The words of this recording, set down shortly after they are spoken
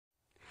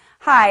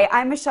Hi,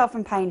 I'm Michelle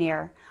from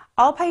Pioneer.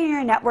 All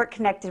Pioneer Network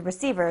connected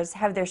receivers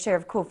have their share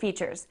of cool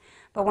features,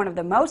 but one of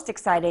the most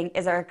exciting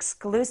is our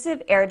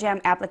exclusive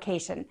AirJam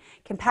application,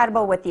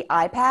 compatible with the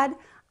iPad,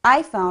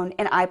 iPhone,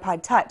 and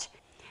iPod Touch.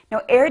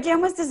 Now,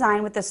 AirJam was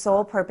designed with the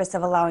sole purpose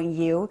of allowing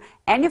you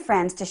and your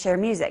friends to share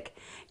music,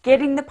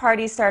 getting the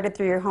party started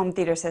through your home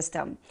theater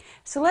system.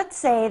 So let's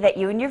say that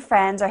you and your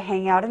friends are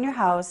hanging out in your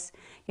house,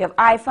 you have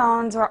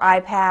iPhones or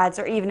iPads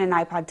or even an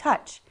iPod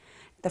Touch.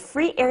 The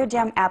free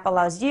AirJam app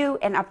allows you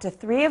and up to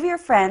 3 of your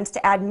friends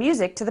to add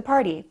music to the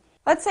party.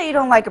 Let's say you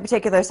don't like a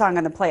particular song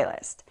on the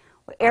playlist.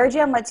 Well,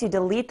 AirJam lets you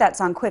delete that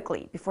song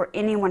quickly before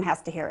anyone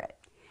has to hear it.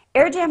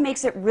 AirJam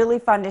makes it really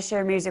fun to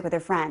share music with your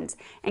friends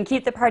and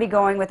keep the party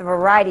going with a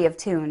variety of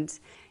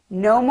tunes.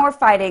 No more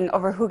fighting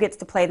over who gets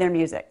to play their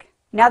music.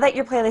 Now that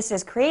your playlist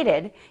is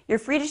created, you're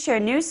free to share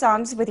new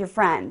songs with your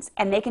friends,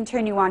 and they can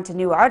turn you on to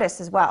new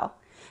artists as well.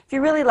 If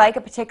you really like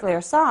a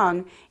particular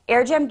song,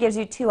 AirJam gives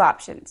you 2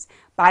 options.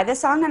 Buy the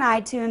song on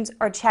iTunes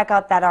or check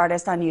out that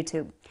artist on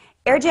YouTube.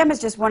 AirJam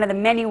is just one of the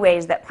many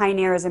ways that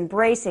Pioneer is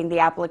embracing the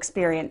Apple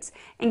experience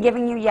and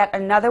giving you yet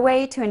another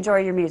way to enjoy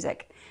your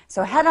music.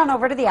 So head on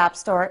over to the App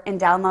Store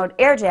and download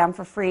AirJam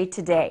for free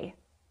today.